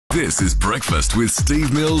This is Breakfast with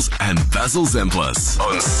Steve Mills and Basil Zemplis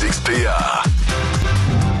on 6PR.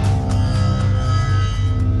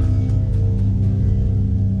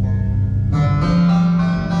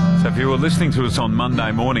 So if you were listening to us on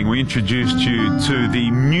Monday morning, we introduced you to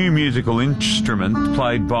the new musical instrument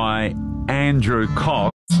played by Andrew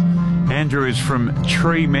Cox. Andrew is from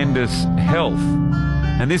Tremendous Health.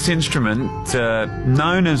 And this instrument,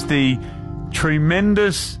 known as the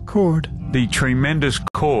Tremendous Chord. The Tremendous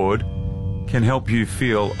Chord, can help you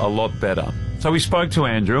feel a lot better. So we spoke to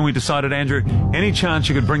Andrew and we decided, Andrew, any chance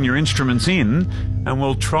you could bring your instruments in and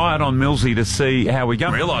we'll try it on Millsy to see how we go.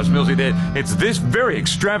 Realise, Millsy, it's this very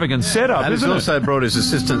extravagant setup, and isn't he's also brought his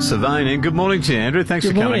assistant Sylvain in. Good morning to you, Andrew. Thanks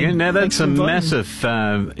for coming in. Now, that's a massive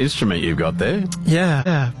instrument you've got there.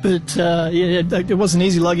 Yeah, but it wasn't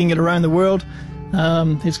easy lugging it around the world.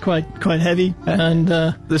 It's quite heavy, and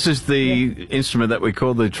this is the instrument that we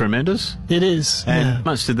call the Tremendous. It is. And how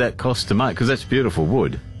much did that cost to make? Because that's beautiful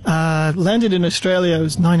wood. Landed in Australia, it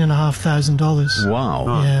was $9,500. Wow.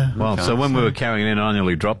 Oh, yeah. Well, okay. So when we were carrying it in, I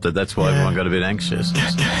nearly dropped it. That's why everyone got a bit anxious.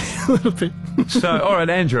 A little bit. So, all right,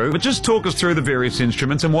 Andrew, but just talk us through the various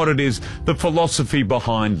instruments and what it is, the philosophy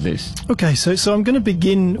behind this. Okay, so I'm going to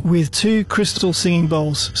begin with two crystal singing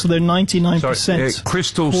bowls. So they're 99%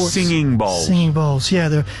 crystal singing bowls. Singing bowls,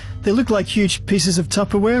 yeah. They look like huge pieces of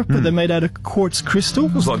Tupperware, but they're made out of quartz crystal.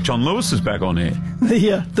 Looks like John Lewis is back on here.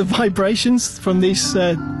 The vibrations from these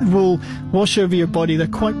will wash over your body. They're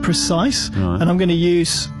quite precise, and I'm going to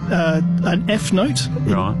use an F note,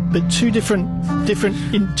 but two different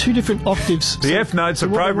octaves. The F note's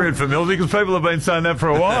appropriate for Millsy because people have been saying that for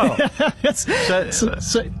a while.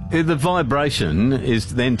 So the vibration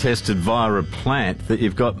is then tested via a plant that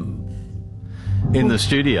you've got in the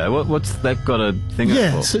studio. What's that got a thing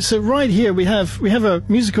for? So right here we have a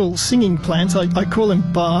musical singing plant. I call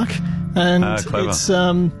him Bach, and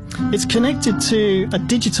it's connected to a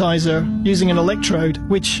digitizer using an electrode,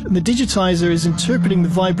 which the digitizer is interpreting the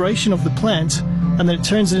vibration of the plant, and then it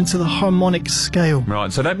turns it into the harmonic scale.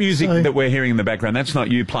 Right. So that music that we're hearing in the background, that's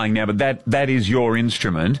not you playing now, but that is your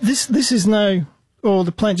instrument. This is now. Oh,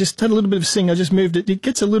 the plant just had a little bit of sing. I just moved it. It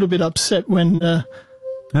gets a little bit upset when.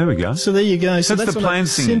 There we go. So there you go. So that's the plant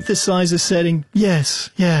singing. Synthesizer setting.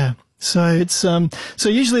 Yes, yeah. So it's so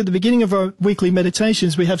usually at the beginning of our weekly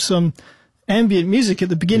meditations we have some ambient music at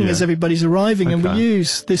the beginning as everybody's arriving, and we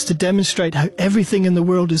use this to demonstrate how everything in the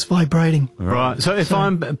world is vibrating. Right. So if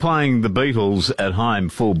I'm playing the Beatles at home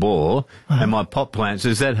full bore and my pot plants,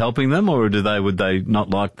 is that helping them, or would they not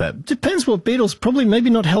like that? Depends what Beatles. Probably maybe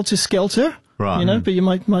not Helter Skelter. Right. You know, but you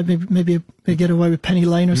might maybe get away with Penny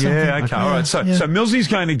Lane or something. Yeah, okay, all right. So Millsy's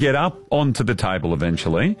going to get up onto the table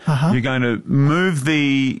eventually. You're going to move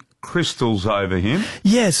the crystals over him.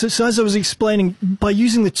 Yes, so as I was explaining, by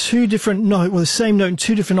using the the same note in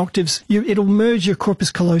two different octaves, it'll merge your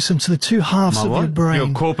corpus callosum to the two halves of your brain.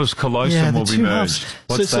 Your corpus callosum will be merged.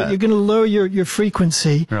 So you're going to lower your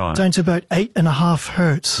frequency down to about 8.5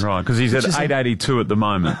 hertz. Right, because he's at 882 at the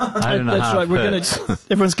moment. That's right.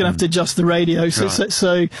 Everyone's going to have to adjust the radio.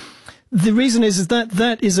 So the reason is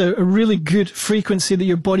that is a really good frequency that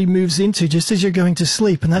your body moves into just as you're going to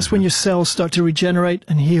sleep, and that's when your cells start to regenerate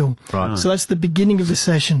and heal. Right. So that's the beginning of the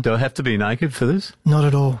session. Do I have to be naked for this? Not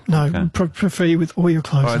at all. No, prefer you with all your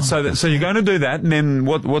clothes on. All right, so you're going to do that, and then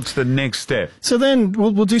what's the next step? So then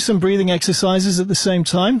we'll do some breathing exercises at the same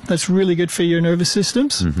time. That's really good for your nervous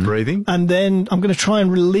systems. Breathing. And then I'm going to try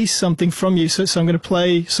and release something from you. So I'm going to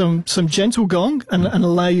play some gentle gong and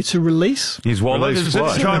allow you to release. His wallet.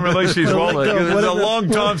 Try and release his wallet. It's a long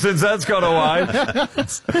time since that's got away.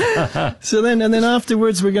 So then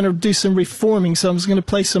afterwards we're going to do some reforming. So I'm just going to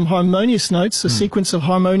play some harmonious notes, a sequence of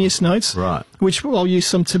harmonious notes, which I'll use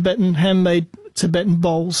some handmade Tibetan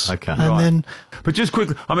bowls. Okay. But just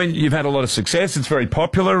quickly, I mean, you've had a lot of success. It's very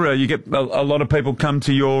popular. You get a lot of people come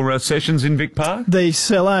to your sessions in Vic Park. They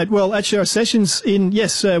sell out. Well, actually, our sessions we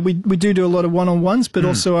do a lot of one-on-ones, but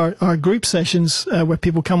also our group sessions where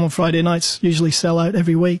people come on Friday nights usually sell out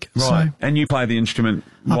every week. Right. So, and you play the instrument.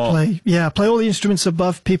 I play all the instruments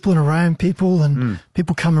above people and around people, and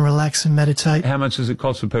people come and relax and meditate. How much does it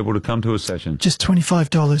cost for people to come to a session? Just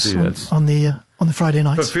 $25 on the Friday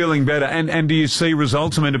nights. For feeling better. And do you see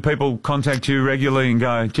results? I mean, do people contact you regularly and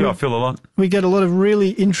go, gee, I feel a lot? We get a lot of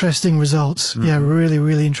really interesting results. Yeah, really,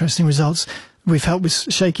 really interesting results. We've helped with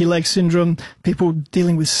shaky leg syndrome, people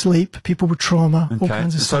dealing with sleep, people with trauma, all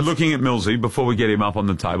kinds of stuff. So looking at Millsy, before we get him up on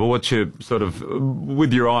the table, what's your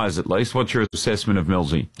with your eyes at least, what's your assessment of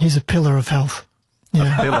Millsy? He's a pillar of health.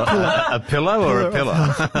 Yeah. A pillow or a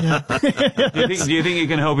pillar? Do you think you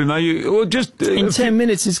can help him though? In 10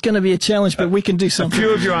 minutes, it's going to be a challenge, but we can do something. A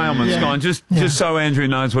few of your ailments, Guy, just so Andrew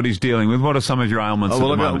knows what he's dealing with. What are some of your ailments?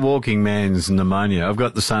 I've got walking man's pneumonia. I've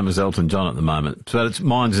got the same as Elton John at the moment. So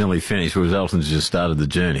mine's nearly finished, whereas Elton's just started the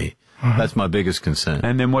journey. That's my biggest concern.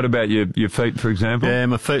 And then what about your feet, for example? Yeah,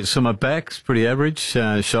 my feet. So my back's pretty average.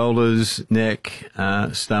 Shoulders, neck,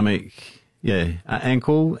 stomach,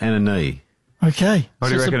 ankle and a knee. Okay. What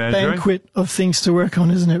do you reckon, it's a Andrew? banquet of things to work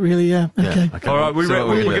on, isn't it? Really, yeah. Okay. All right, we're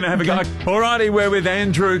going to have a go. All righty, we're with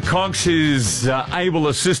Andrew Cox, his able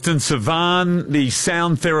assistant, Savan, the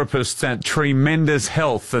sound therapist at Tremendous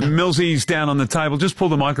Health. And Millsy's down on the table. Just pull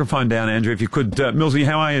the microphone down, Andrew, if you could. Millsy,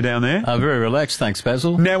 how are you down there? Very relaxed, thanks,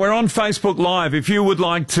 Basil. Now, we're on Facebook Live. If you would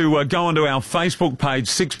like to go onto our Facebook page,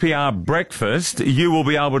 6PR Breakfast, you will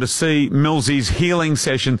be able to see Millsy's healing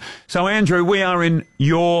session. So, Andrew, we are in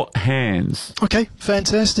your hands. Okay,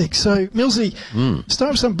 fantastic. So, Millsy,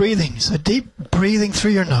 start with some breathing. So, deep breathing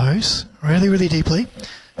through your nose, really, really deeply,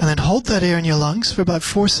 and then hold that air in your lungs for about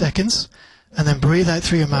 4 seconds, and then breathe out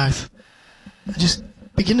through your mouth. And just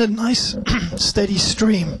begin a nice, steady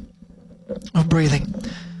stream of breathing.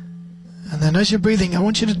 And then as you're breathing, I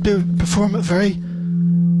want you to perform a very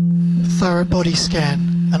thorough body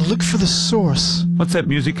scan and look for the source. What's that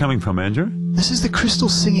music coming from, Andrew? This is the crystal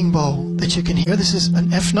singing bowl that you can hear. This is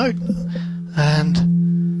an F note. And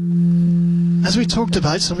as we talked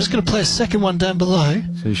about, so I'm just going to play a second one down below.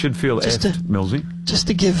 So you should feel F, Millsy. Just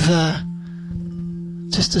to give,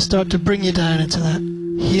 just to start to bring you down into that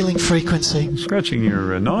healing frequency. Scratching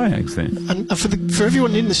your nayax then. And for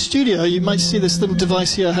everyone in the studio, you might see this little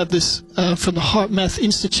device here. I have this from the Heart Math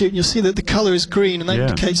Institute. And you'll see that the colour is green, and that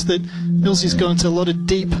indicates that Millsy's gone into a lot of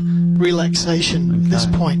deep relaxation at this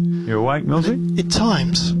point. You awake, Millsy? At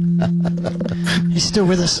times. He's still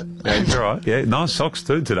with us. Yeah, he's all right. Yeah, nice socks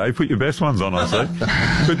too today. Put your best ones on, I see.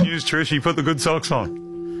 Good news, Trish. You put the good socks on.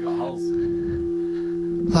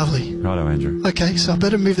 Lovely. Righto, Andrew. Okay, so I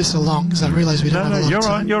better move this along because I realise we don't have a lot of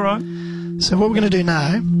time. You're right. So what we're going to do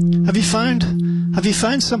now, have you found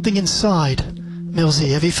something inside,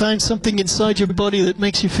 Millsy? Have you found something inside your body that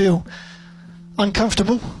makes you feel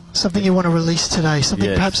uncomfortable? Something you want to release today?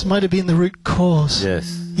 Something perhaps might have been the root cause?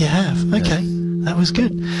 Yes. You have? Okay. That was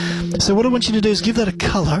good. So what I want you to do is give that a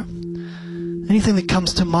colour. Anything that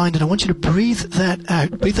comes to mind, and I want you to breathe that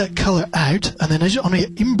out. Breathe that colour out, and then on your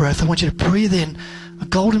in-breath, I want you to breathe in a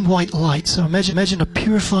golden white light. So imagine a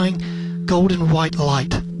purifying golden white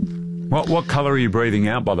light. What colour are you breathing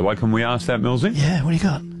out, by the way? Can we ask that, Millsy? Yeah, what do you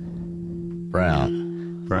got?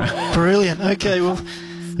 Brown. Brilliant. Okay, well...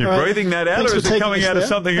 You're breathing that out, or is it coming out of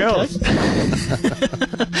something else?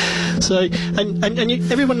 So,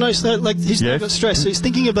 everyone knows that, like, he's now got stress, so he's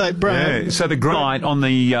thinking about brown. Yeah, so the green light on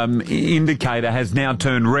the indicator has now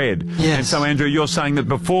turned red. Yes. And so, Andrew, you're saying that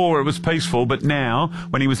before it was peaceful, but now,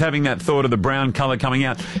 when he was having that thought of the brown colour coming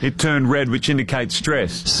out, it turned red, which indicates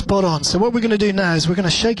stress. Spot on. So what we're going to do now is we're going to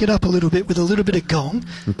shake it up a little bit with a little bit of gong.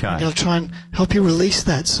 Okay. I'm going to try and help you release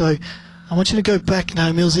that. So I want you to go back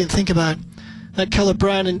now, Millsy, and think about that colour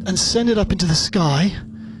brown and send it up into the sky.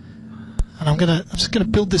 And I'm just going to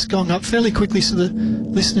build this gong up fairly quickly so the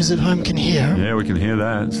listeners at home can hear. Yeah, we can hear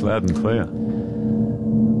that. It's loud and clear. And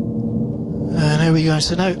there we go.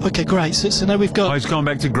 So now, okay, great. So now we've got... Oh, it's gone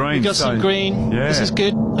back to green. We've got some green. Yeah. This is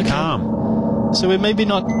good. Okay. Calm. So we maybe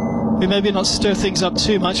not stir things up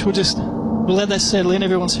too much. We'll let that settle in.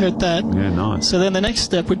 Everyone's heard that. Yeah, nice. So then the next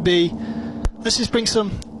step would be, let's just bring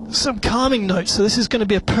some calming notes. So this is going to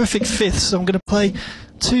be a perfect fifth. So I'm going to play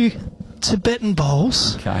 2 Tibetan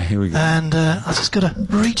bowls. Okay, here we go. And I just got to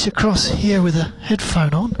reach across here with a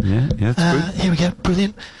headphone on. Yeah, that's good. Here we go.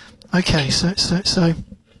 Brilliant. Okay, so this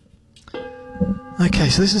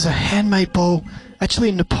is a handmade bowl. Actually,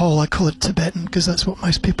 in Nepal, I call it Tibetan because that's what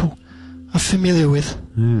most people are familiar with.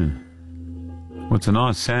 Yeah. Well, it's a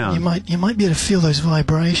nice sound. You might be able to feel those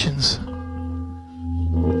vibrations.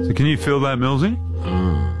 So can you feel that, Millsy?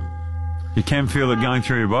 You can feel it going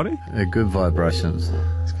through your body? They're good vibrations.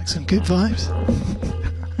 It's got some good vibes.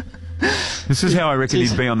 This is how I reckon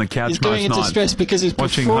he'd be on the couch he's most going into nights, stress because he's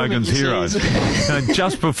watching Hogan's Heroes.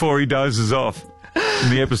 Just before he dozes off in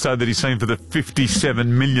the episode that he's seen for the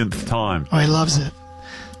 57 millionth time. Oh, he loves it.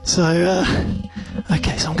 So,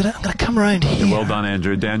 okay, so I'm gonna come around here. Yeah, well done,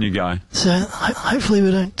 Andrew. Down you go. So hopefully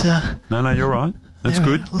we don't... No, you're right. That's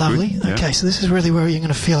good. Lovely. Good. Yeah. Okay, so this is really where you're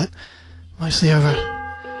going to feel it. Mostly over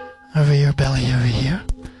your belly over here.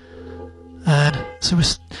 And so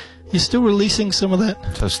you're still releasing some of that...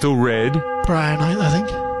 So still red. Brown, I think.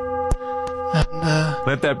 And,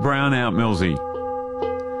 let that brown out, Millsy.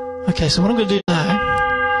 okay, so what I'm going to do now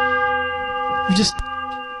Just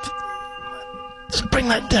bring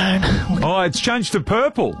that down. Oh, it's changed to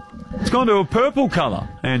purple. It's gone to a purple colour,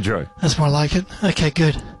 Andrew. That's more like it. Okay,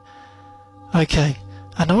 good. Okay.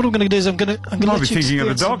 I know what I'm going to do is I'm going to You might be let you thinking of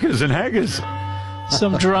the experience Dockers and Haggers.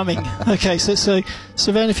 some drumming. Okay, so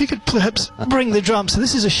Van, if you could perhaps bring the drum. So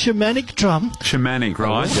this is a shamanic drum Shamanic,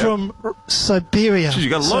 right? from Siberia. Jeez,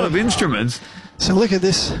 you've got a lot of instruments. So look at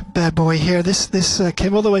this bad boy here. This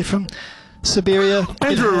came all the way from Siberia.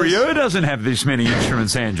 Andrew Rieu doesn't have this many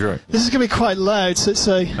instruments, Andrew. This is going to be quite loud.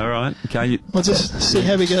 So All right, okay. we'll just see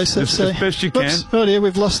how we go. So, As best you Oops, can. oh dear,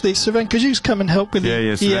 we've lost the. So Van, could you just come and help with Yeah,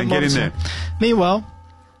 the Savan, get in monitor? there. Meanwhile,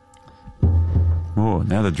 Oh,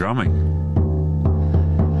 now the drumming.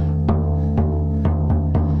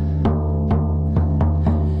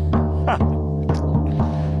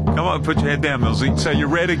 Come on, put your head down, Millsy. So you're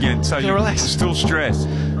red again. So you're relax. still stressed.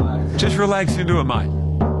 Just relax into it, mate.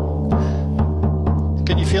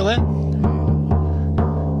 can you feel that?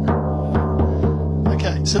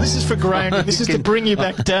 Okay, so this is for grounding. This is to bring you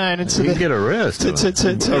back down into You the. can get a rest.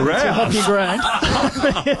 To help you ground.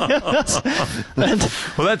 And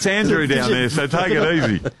Well, that's Andrew down there, so take it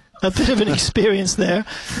easy. a bit of an experience there.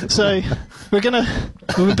 So we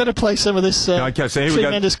better play some of this Okay, so here we go.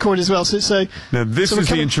 tremendous chord as well. So Now, this so we're is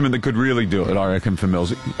the coming- instrument that could really do it, I reckon, for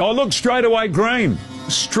Mills. Oh, look, straight away green.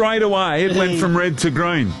 Straight away, it went Hey. from red to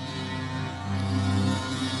green.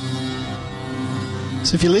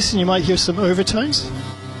 So if you listen, you might hear some overtones.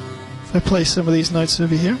 If I play some of these notes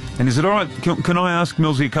over here. And is it all right? Can I ask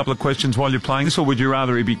Millsy a couple of questions while you're playing this, or would you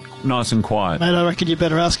rather he be nice and quiet? Mate, I reckon you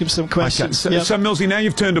better ask him some Okay, questions. so, Yep. so Millsy, now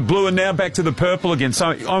you've turned to blue and now back to the purple again. So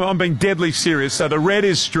I'm being deadly serious. So the red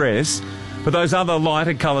is stress, but those other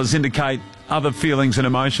lighter colours indicate other feelings and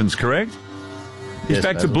emotions, correct? He's Yes,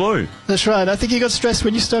 back to Basil. blue. That's right. I think he got stressed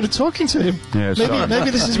when you started talking to him. Yeah, sorry.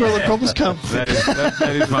 Maybe this is where the problems come. That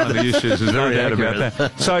is one of the issues. There's no Very doubt about accurate.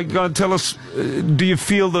 that. So, go on, tell us, did you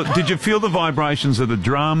feel the vibrations of the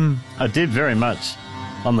drum? I did very much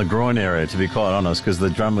on the groin area, to be quite honest, because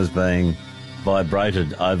the drum was being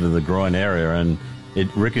vibrated over the groin area and it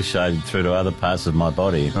ricocheted through to other parts of my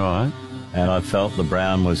body. Right. And I felt the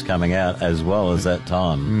brown was coming out as well as that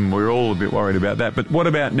time. We're all a bit worried about that. But what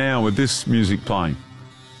about now with this music playing?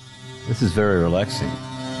 This is very relaxing.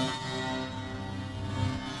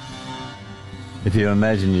 If you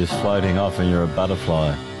imagine you're floating off and you're a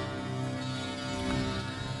butterfly.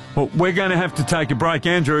 Well, we're going to have to take a break.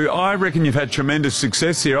 Andrew, I reckon you've had tremendous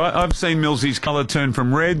success here. I've seen Millsy's colour turn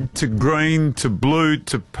from red to green to blue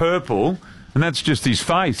to purple, and that's just his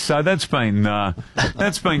face. So that's been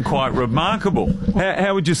quite remarkable.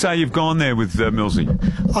 How would you say you've gone there with Millsy?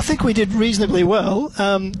 I think we did reasonably well,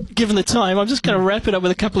 given the time. I'm just going to wrap it up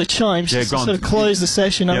with a couple of chimes Yeah, just go to on. sort of close the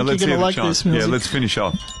session. I think let's you're hear going the to like this chime. music. Yeah, let's finish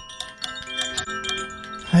off.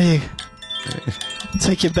 Hey,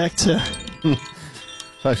 take you back to...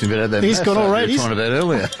 Actually, better than He's gone all right. He's on about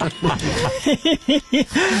earlier.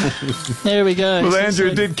 There we go. Well, So- Andrew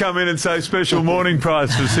so- did come in and say special morning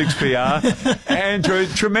prize for 6PR. Andrew,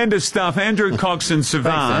 tremendous stuff. Andrew Cox and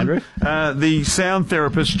Savan, the sound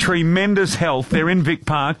therapist, Tremendous Health. They're in Vic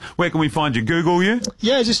Park. Where can we find you? Google you?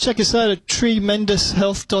 Yeah, just check us out at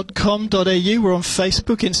treemendushealth.com.au. We're on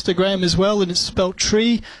Facebook, Instagram as well, and it's spelled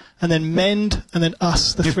tree, and then mend, and then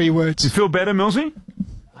us, the three You words. feel better, Millsy?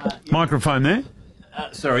 Microphone there.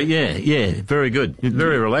 Sorry, yeah, very good.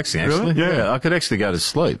 Very relaxing, actually. Really? Yeah. I could actually go to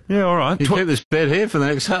sleep. Yeah, all right. You keep this bed here for the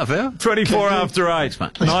next half hour? 24 after 8.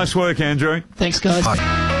 mate. Nice work, Andrew. Thanks, guys.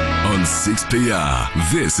 On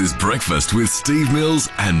 6PR, this is Breakfast with Steve Mills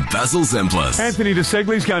and Basil Zemplis. Anthony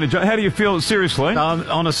DeSegli's going to join. How do you feel? Seriously?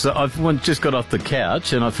 Honestly, I've just got off the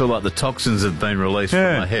couch and I feel like the toxins have been released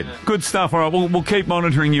from my head. Good stuff. All right, we'll keep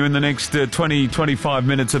monitoring you in the next 20, 25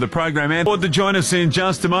 minutes of the program. And to join us in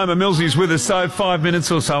just a moment. Millsy's with us, so 5 minutes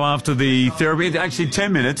or so after the therapy. Actually,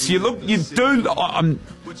 10 minutes. You do.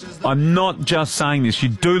 I'm not just saying this. You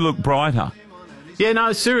do look brighter. Yeah,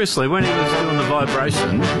 no, seriously, when he was doing the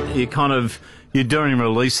vibration, you're doing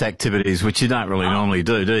release activities, which you don't really normally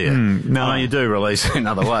do you? No. I mean, you do release in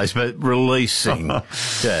other ways, but releasing. Yeah.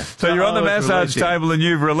 So you're on the I was massage releasing. table and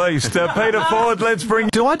you've released. Peter Ford, let's bring...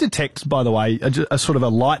 Do I detect, by the way, a sort of a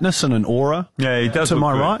lightness and an aura? Yeah, he does to look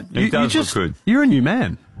my good. right? He does just, look good. You're a new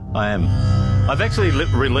man. I am. I've actually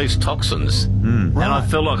released toxins, and I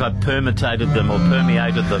feel like I permeated them or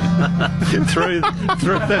permeated them through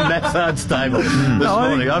the massage table this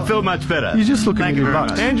morning. I feel much better. You just look Thank at you your very butt.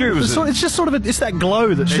 much. Andrew was... It's just sort of it's that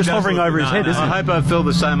glow that's just does hovering look over good. his head, No, isn't I hope I feel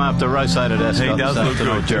the same after rosated ascot. He does look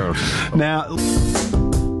good. Gerald. it? Now,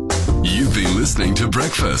 You've been listening to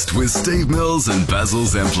Breakfast with Steve Mills and Basil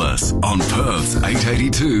Zemplis on Perth's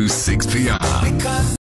 882 6PR.